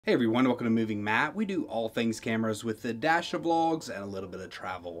Hey everyone, welcome to Moving Matt. We do all things cameras with a dash of vlogs and a little bit of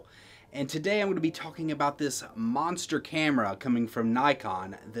travel. And today I'm going to be talking about this monster camera coming from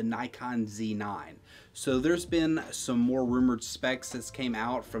Nikon, the Nikon Z9. So there's been some more rumored specs that came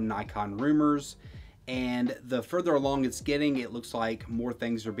out from Nikon Rumors, and the further along it's getting, it looks like more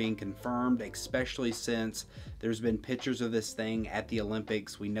things are being confirmed, especially since there's been pictures of this thing at the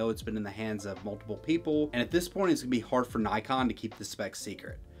Olympics. We know it's been in the hands of multiple people, and at this point it's going to be hard for Nikon to keep the specs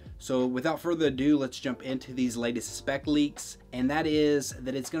secret. So without further ado, let's jump into these latest spec leaks, and that is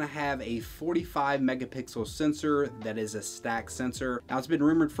that it's going to have a 45 megapixel sensor that is a stacked sensor. Now it's been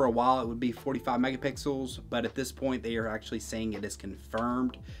rumored for a while it would be 45 megapixels, but at this point they are actually saying it is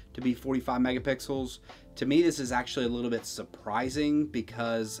confirmed to be 45 megapixels. To me, this is actually a little bit surprising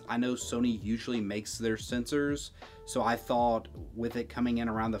because I know Sony usually makes their sensors, so I thought with it coming in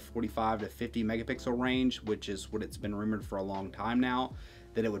around the 45 to 50 megapixel range, which is what it's been rumored for a long time now,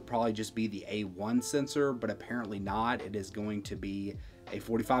 that it would probably just be the A1 sensor, but apparently not. It is going to be a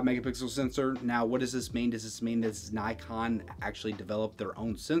 45 megapixel sensor. Now, what does this mean? Does this mean that Nikon actually developed their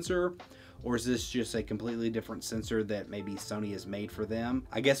own sensor? Or is this just a completely different sensor that maybe Sony has made for them?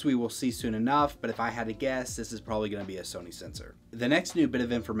 I guess we will see soon enough, but if I had to guess, this is probably going to be a Sony sensor. The next new bit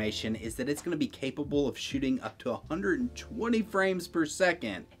of information is that it's going to be capable of shooting up to 120 frames per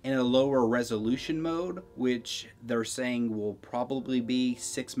second in a lower resolution mode, which they're saying will probably be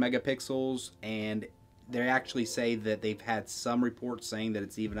 6 megapixels, and they actually say that they've had some reports saying that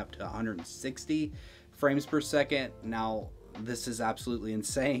it's even up to 160 frames per second. Now, this is absolutely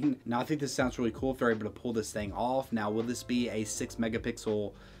insane. Now, I think this sounds really cool if they're able to pull this thing off. Now, will this be a 6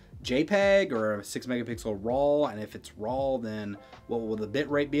 megapixel JPEG or a 6 megapixel RAW? And if it's RAW, then what will the bit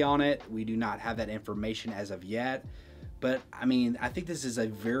rate be on it? We do not have that information as of yet. But I mean, I think this is a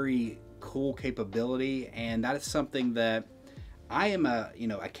very cool capability, and that is something that I am a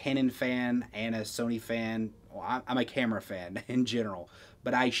Canon fan and a Sony fan. Well, I'm a camera fan in general,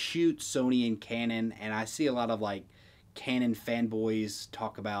 but I shoot Sony and Canon, and I see a lot of like Canon fanboys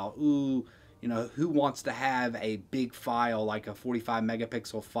talk about, ooh, who wants to have a big file like a 45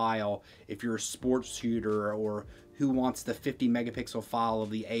 megapixel file if you're a sports shooter, or who wants the 50 megapixel file of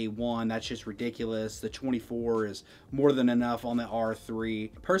the A1? That's just ridiculous. The 24 is more than enough on the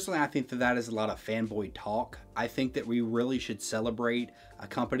R3. Personally, I think that is a lot of fanboy talk. I think that we really should celebrate a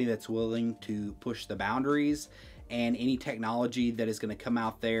company that's willing to push the boundaries, and any technology that is going to come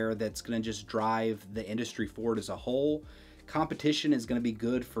out there that's going to just drive the industry forward as a whole. Competition is going to be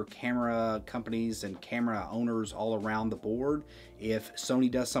good for camera companies and camera owners all around the board. If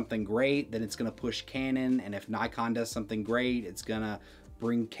Sony does something great, then it's going to push Canon, and if Nikon does something great, it's going to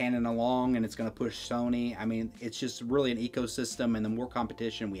bring Canon along, and it's going to push Sony. I mean, it's just really an ecosystem, and the more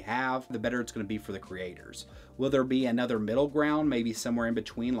competition we have, the better it's going to be for the creators. Will there be another middle ground, maybe somewhere in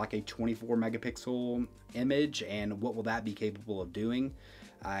between, like a 24 megapixel image, and what will that be capable of doing?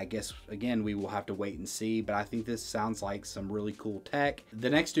 I guess, again, we will have to wait and see, but I think this sounds like some really cool tech. The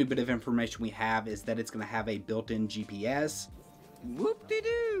next new bit of information we have is that it's going to have a built-in GPS.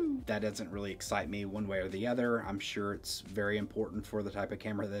 Whoop-de-doo! That doesn't really excite me one way or the other. I'm sure it's very important for the type of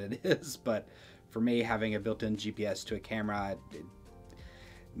camera that it is, but for me, having a built-in GPS to a camera,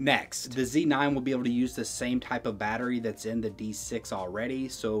 Next, the Z9 will be able to use the same type of battery that's in the D6 already,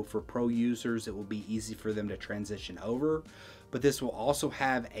 so for pro users it will be easy for them to transition over. But this will also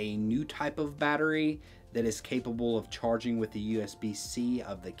have a new type of battery that is capable of charging with the USB-C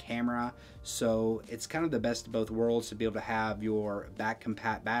of the camera. So it's kind of the best of both worlds to be able to have your back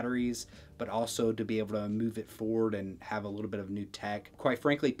compat batteries, but also to be able to move it forward and have a little bit of new tech. Quite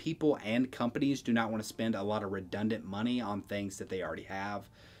frankly, people and companies do not want to spend a lot of redundant money on things that they already have.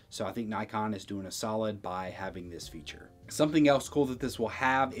 So I think Nikon is doing a solid by having this feature. Something else cool that this will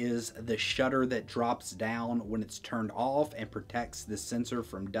have is the shutter that drops down when it's turned off and protects the sensor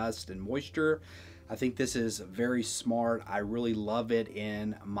from dust and moisture. I think this is very smart. I really love it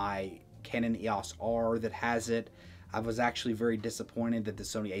in my Canon EOS R that has it. I was actually very disappointed that the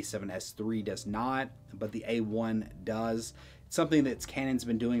Sony A7S III does not, but the A1 does. It's something that Canon's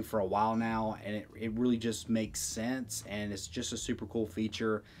been doing for a while now, and it really just makes sense, and it's just a super cool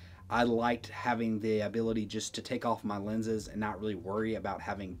feature. I liked having the ability just to take off my lenses and not really worry about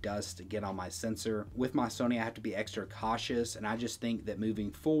having dust get on my sensor. With my Sony, I have to be extra cautious, and I just think that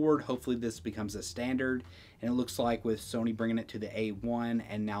moving forward, hopefully this becomes a standard. And it looks like with Sony bringing it to the A1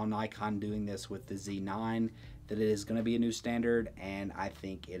 and now Nikon doing this with the Z9, that it is going to be a new standard, and I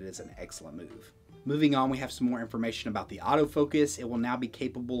think it is an excellent move. Moving on, we have some more information about the autofocus. It will now be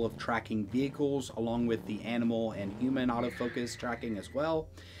capable of tracking vehicles along with the animal and human autofocus tracking as well.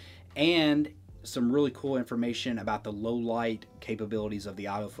 And some really cool information about the low light capabilities of the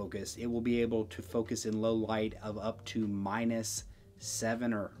autofocus. It will be able to focus in low light of up to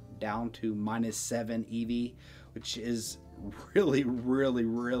 -7 or down to -7 EV, which is really, really,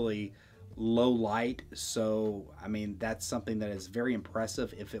 really low light. So I mean, that's something that is very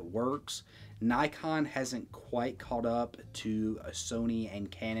impressive if it works. Nikon hasn't quite caught up to Sony and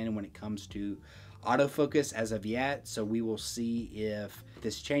Canon when it comes to autofocus as of yet, so we will see if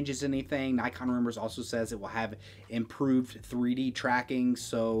this changes anything. Nikon rumors also says it will have improved 3D tracking,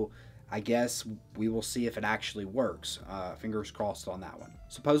 so I guess we will see if it actually works. Fingers crossed on that one.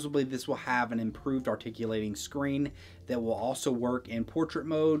 Supposedly this will have an improved articulating screen that will also work in portrait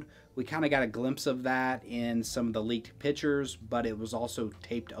mode. We kind of got a glimpse of that in some of the leaked pictures, but it was also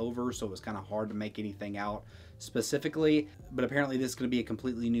taped over, so it was kind of hard to make anything out specifically. But apparently this is going to be a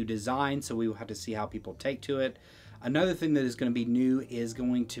completely new design, so we will have to see how people take to it. Another thing that is going to be new is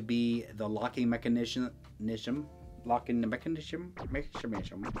going to be the locking mechanism.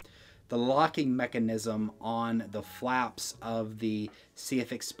 The locking mechanism on the flaps of the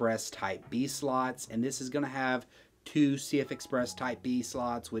CF Express Type B slots, and this is going to have 2 CF Express Type B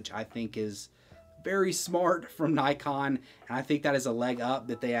slots, which I think is very smart from Nikon, and I think that is a leg up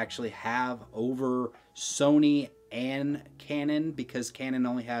that they actually have over Sony and Canon, because Canon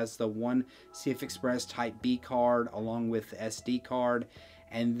only has the one CF Express Type B card along with the SD card,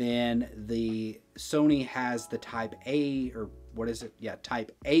 and then the Sony has the Type A, or what is it? Yeah,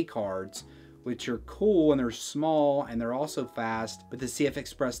 Type A cards, which are cool and they're small and they're also fast, but the CF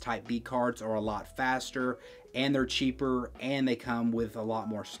Express Type B cards are a lot faster and they're cheaper and they come with a lot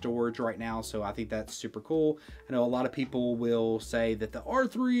more storage right now, so I think that's super cool. I know a lot of people will say that the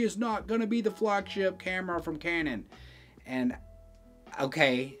R3 is not going to be the flagship camera from Canon, and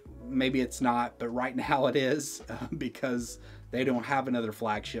okay, maybe it's not, but right now it is, because they don't have another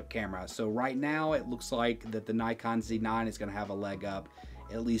flagship camera. So right now it looks like that the Nikon Z9 is going to have a leg up,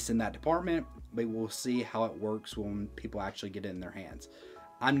 at least in that department, but we'll see how it works when people actually get it in their hands.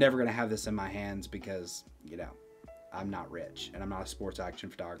 I'm never going to have this in my hands because, you know, I'm not rich and I'm not a sports action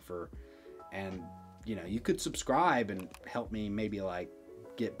photographer, and you know, you could subscribe and help me maybe like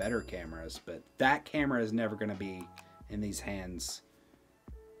get better cameras, but that camera is never going to be in these hands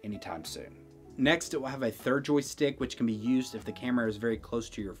anytime soon. Next, it will have a third joystick, which can be used if the camera is very close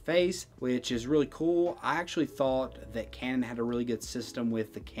to your face, which is really cool. I actually thought that Canon had a really good system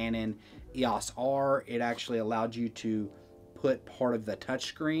with the Canon EOS R. It actually allowed you to put part of the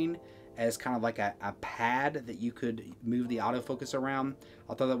touchscreen as kind of like a pad that you could move the autofocus around.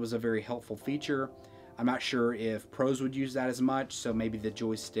 I thought that was a very helpful feature. I'm not sure if pros would use that as much, so maybe the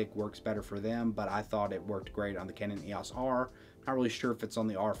joystick works better for them, but I thought it worked great on the Canon EOS R. Not really sure if it's on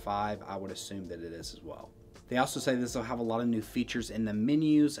the R5. I would assume that it is as well. They also say this will have a lot of new features in the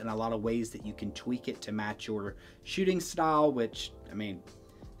menus and a lot of ways that you can tweak it to match your shooting style, which, I mean,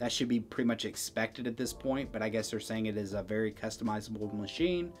 that should be pretty much expected at this point, but I guess they're saying it is a very customizable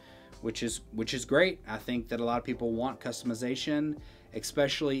machine, which is great. I think that a lot of people want customization,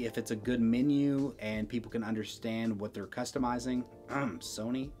 especially if it's a good menu and people can understand what they're customizing.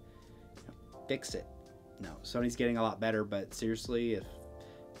 Sony, fix it. No, Sony's getting a lot better, but seriously, if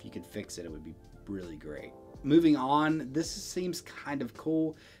you could fix it, it would be really great. Moving on, this seems kind of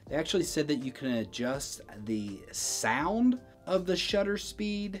cool. They actually said that you can adjust the sound of the shutter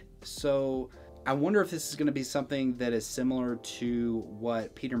speed. So I wonder if this is going to be something that is similar to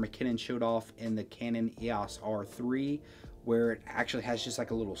what Peter McKinnon showed off in the Canon EOS R3, where it actually has just like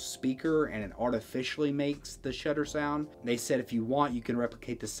a little speaker and it artificially makes the shutter sound. They said if you want, you can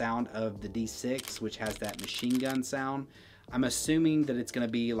replicate the sound of the D6, which has that machine gun sound. I'm assuming that it's going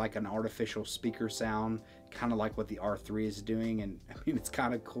to be like an artificial speaker sound, kind of like what the R3 is doing. And I mean, it's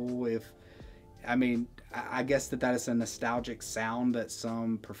kind of cool if, I mean, I guess that is a nostalgic sound that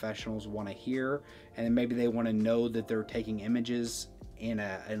some professionals want to hear, and then maybe they want to know that they're taking images in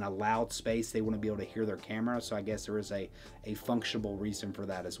a loud space. They want to be able to hear their camera, so I guess there is a functional reason for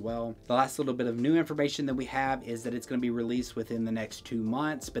that as well. The last little bit of new information that we have is that it's going to be released within the next 2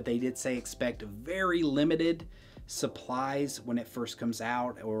 months, but they did say expect very limited supplies when it first comes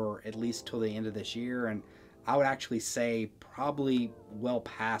out, or at least till the end of this year. And I would actually say probably well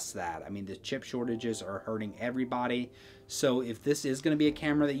past that. I mean, the chip shortages are hurting everybody. So if this is going to be a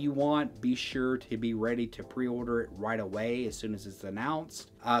camera that you want, be sure to be ready to pre-order it right away as soon as it's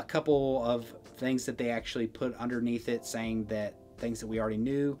announced. A couple of things that they actually put underneath it saying that things that we already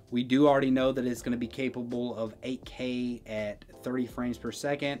knew. We do already know that it's going to be capable of 8K at 30 frames per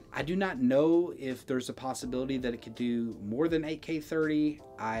second. I do not know if there's a possibility that it could do more than 8K 30.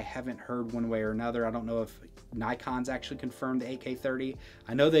 I haven't heard one way or another. I don't know if Nikon's actually confirmed the 8K 30.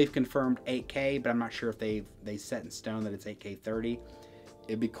 I know they've confirmed 8K, but I'm not sure if they set in stone that it's 8K 30.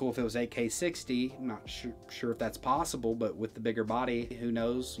 It'd be cool if it was 8K 60. I'm not sure if that's possible, but with the bigger body, who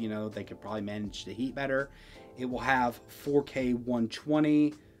knows? You know, they could probably manage the heat better. It will have 4K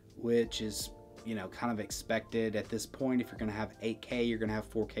 120, which is, you know, kind of expected at this point. If you're going to have 8K, you're going to have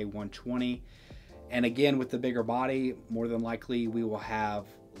 4K 120. And again, with the bigger body, more than likely we will have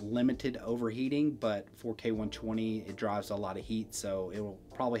limited overheating, but 4K 120, it drives a lot of heat, so it will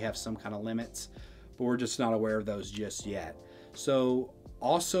probably have some kind of limits, but we're just not aware of those just yet. So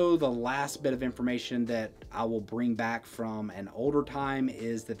also, the last bit of information that I will bring back from an older time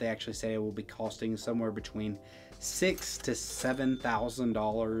is that they actually say it will be costing somewhere between $6,000 to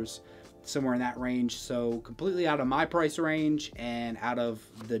 $7,000, somewhere in that range. So completely out of my price range and out of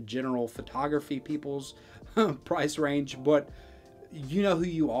the general photography people's price range. But you know who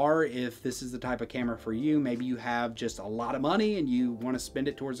you are if this is the type of camera for you. Maybe you have just a lot of money and you want to spend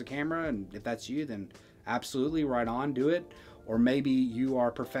it towards a camera, and if that's you, then absolutely, right on, do it. Or maybe you are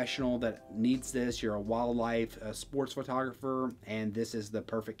a professional that needs this, you're a wildlife sports photographer, and this is the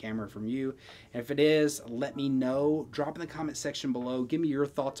perfect camera from you. And if it is, let me know. Drop in the comment section below. Give me your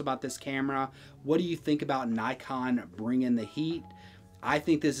thoughts about this camera. What do you think about Nikon bringing the heat? I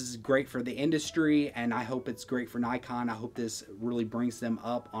think this is great for the industry, and I hope it's great for Nikon. I hope this really brings them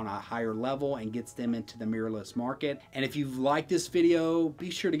up on a higher level and gets them into the mirrorless market. And if you've liked this video,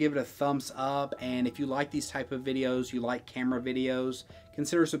 be sure to give it a thumbs up. And if you like these type of videos, you like camera videos,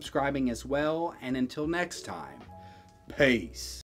 consider subscribing as well. And until next time, peace.